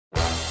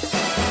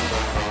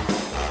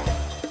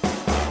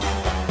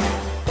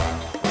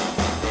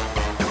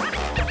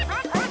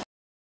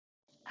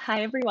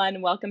Hi,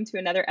 everyone. Welcome to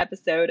another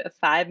episode of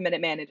 5 Minute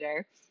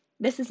Manager.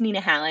 This is Nina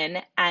Hallen,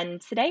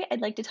 and today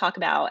I'd like to talk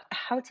about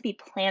how to be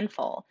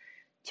planful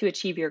to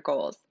achieve your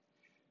goals.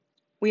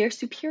 We are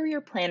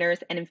superior planners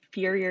and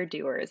inferior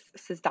doers,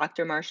 says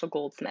Dr. Marshall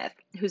Goldsmith,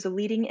 who's a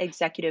leading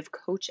executive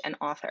coach and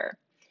author.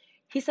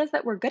 He says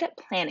that we're good at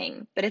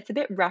planning, but it's a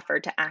bit rougher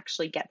to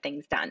actually get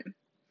things done.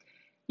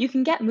 You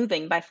can get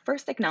moving by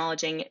first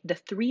acknowledging the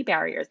 3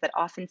 barriers that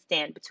often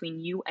stand between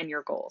you and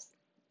your goals.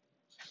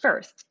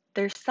 First,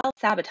 there's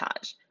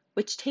self-sabotage,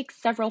 which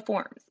takes several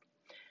forms.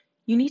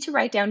 You need to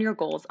write down your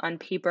goals on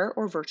paper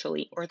or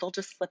virtually, or they'll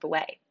just slip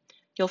away.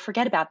 You'll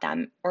forget about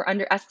them or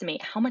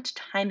underestimate how much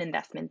time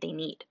investment they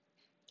need.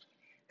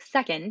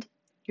 Second,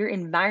 your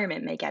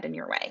environment may get in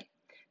your way.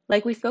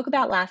 Like we spoke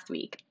about last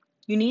week,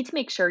 you need to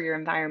make sure your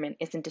environment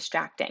isn't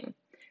distracting.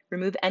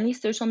 Remove any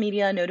social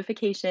media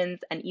notifications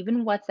and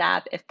even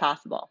WhatsApp if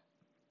possible.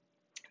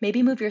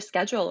 Maybe move your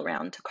schedule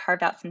around to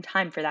carve out some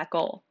time for that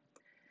goal.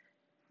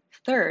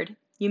 Third,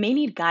 you may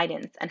need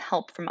guidance and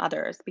help from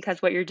others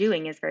because what you're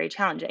doing is very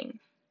challenging.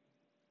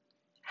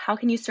 How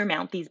can you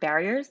surmount these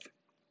barriers?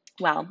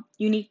 Well,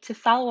 you need to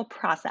follow a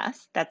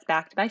process that's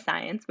backed by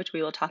science, which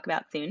we will talk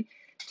about soon,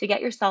 to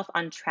get yourself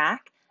on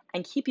track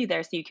and keep you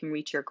there so you can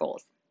reach your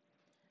goals.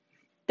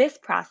 This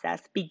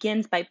process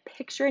begins by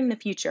picturing the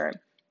future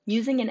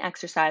using an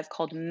exercise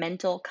called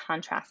mental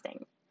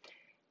contrasting.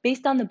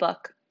 Based on the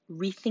book,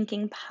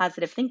 Rethinking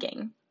Positive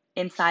Thinking,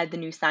 Inside the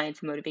New Science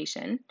of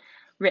Motivation,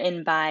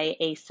 written by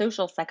a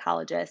social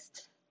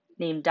psychologist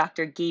named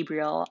Dr.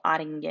 Gabriel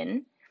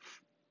Oettingen,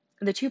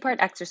 the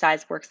 2-part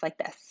exercise works like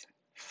this.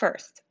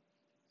 First,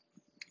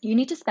 you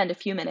need to spend a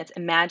few minutes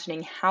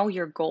imagining how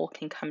your goal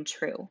can come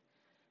true.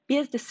 Be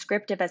as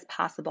descriptive as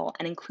possible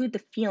and include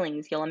the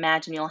feelings you'll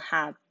imagine you'll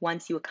have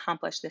once you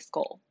accomplish this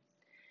goal.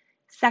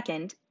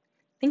 Second,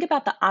 think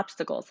about the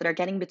obstacles that are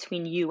getting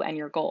between you and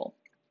your goal.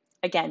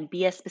 Again,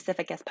 be as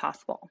specific as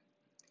possible.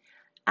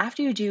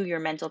 After you do your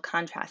mental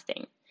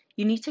contrasting,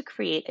 you need to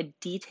create a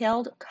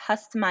detailed,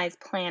 customized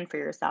plan for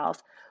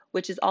yourself,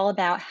 which is all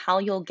about how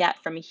you'll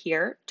get from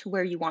here to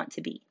where you want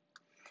to be.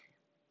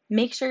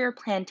 Make sure your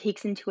plan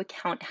takes into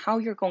account how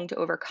you're going to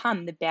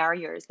overcome the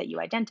barriers that you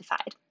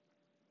identified.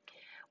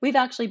 We've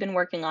actually been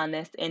working on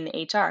this in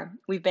HR.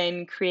 We've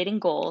been creating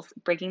goals,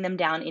 breaking them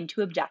down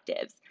into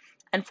objectives,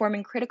 and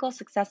forming critical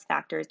success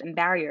factors and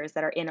barriers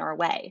that are in our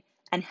way,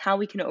 and how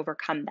we can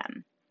overcome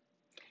them.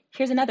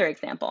 Here's another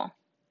example.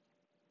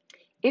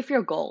 If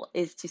your goal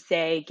is to,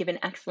 say, give an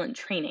excellent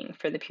training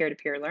for the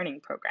peer-to-peer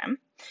learning program,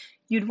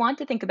 you'd want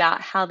to think about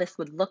how this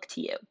would look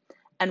to you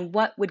and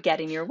what would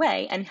get in your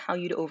way and how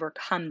you'd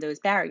overcome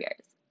those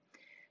barriers.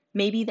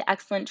 Maybe the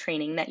excellent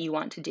training that you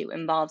want to do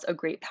involves a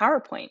great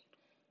PowerPoint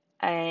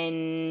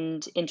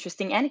and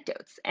interesting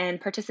anecdotes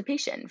and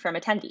participation from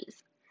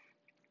attendees.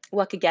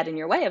 What could get in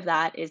your way of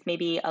that is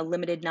maybe a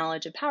limited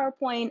knowledge of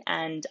PowerPoint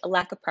and a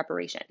lack of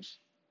preparation.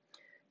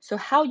 So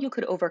how you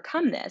could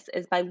overcome this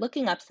is by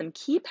looking up some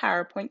key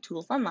PowerPoint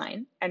tools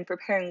online and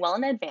preparing well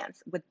in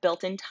advance with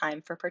built-in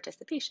time for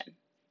participation.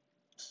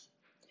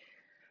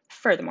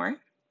 Furthermore,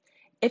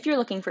 if you're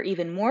looking for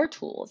even more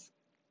tools,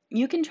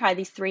 you can try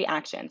these 3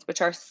 actions,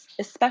 which are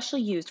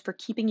especially used for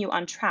keeping you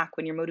on track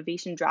when your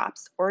motivation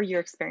drops or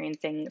you're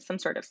experiencing some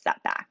sort of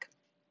setback.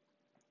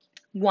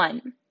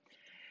 1,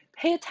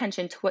 pay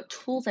attention to what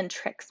tools and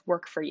tricks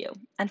work for you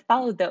and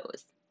follow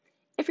those.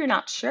 If you're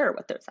not sure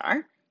what those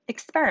are,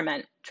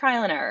 experiment,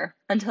 trial and error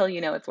until you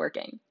know it's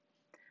working.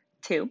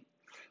 2,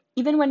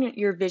 even when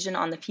your vision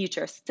on the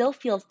future still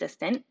feels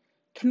distant,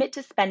 commit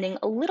to spending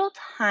a little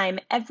time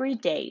every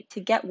day to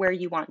get where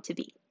you want to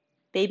be.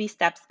 Baby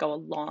steps go a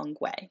long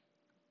way.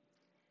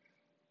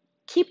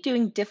 Keep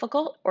doing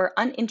difficult or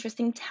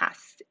uninteresting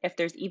tasks if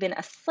there's even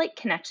a slight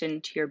connection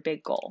to your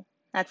big goal.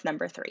 That's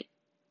number 3.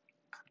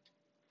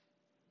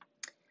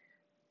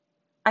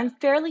 I'm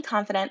fairly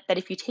confident that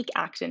if you take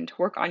action to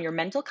work on your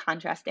mental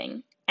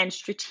contrasting and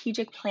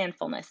strategic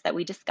planfulness that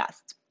we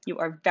discussed, you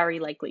are very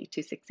likely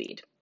to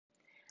succeed.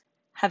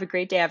 Have a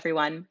great day,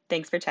 everyone.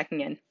 Thanks for checking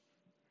in.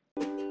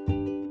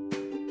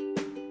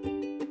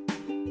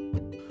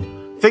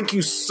 Thank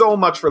you so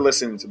much for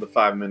listening to the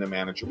 5-Minute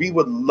Manager. We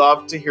would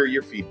love to hear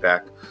your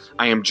feedback.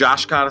 I am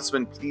Josh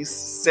Gottesman. Please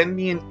send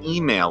me an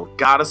email,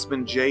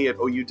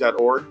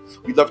 gottesmanj@ou.org.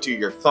 We'd love to hear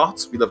your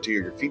thoughts. We'd love to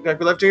hear your feedback.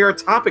 We'd love to hear a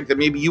topic that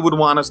maybe you would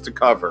want us to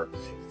cover.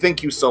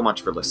 Thank you so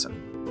much for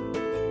listening.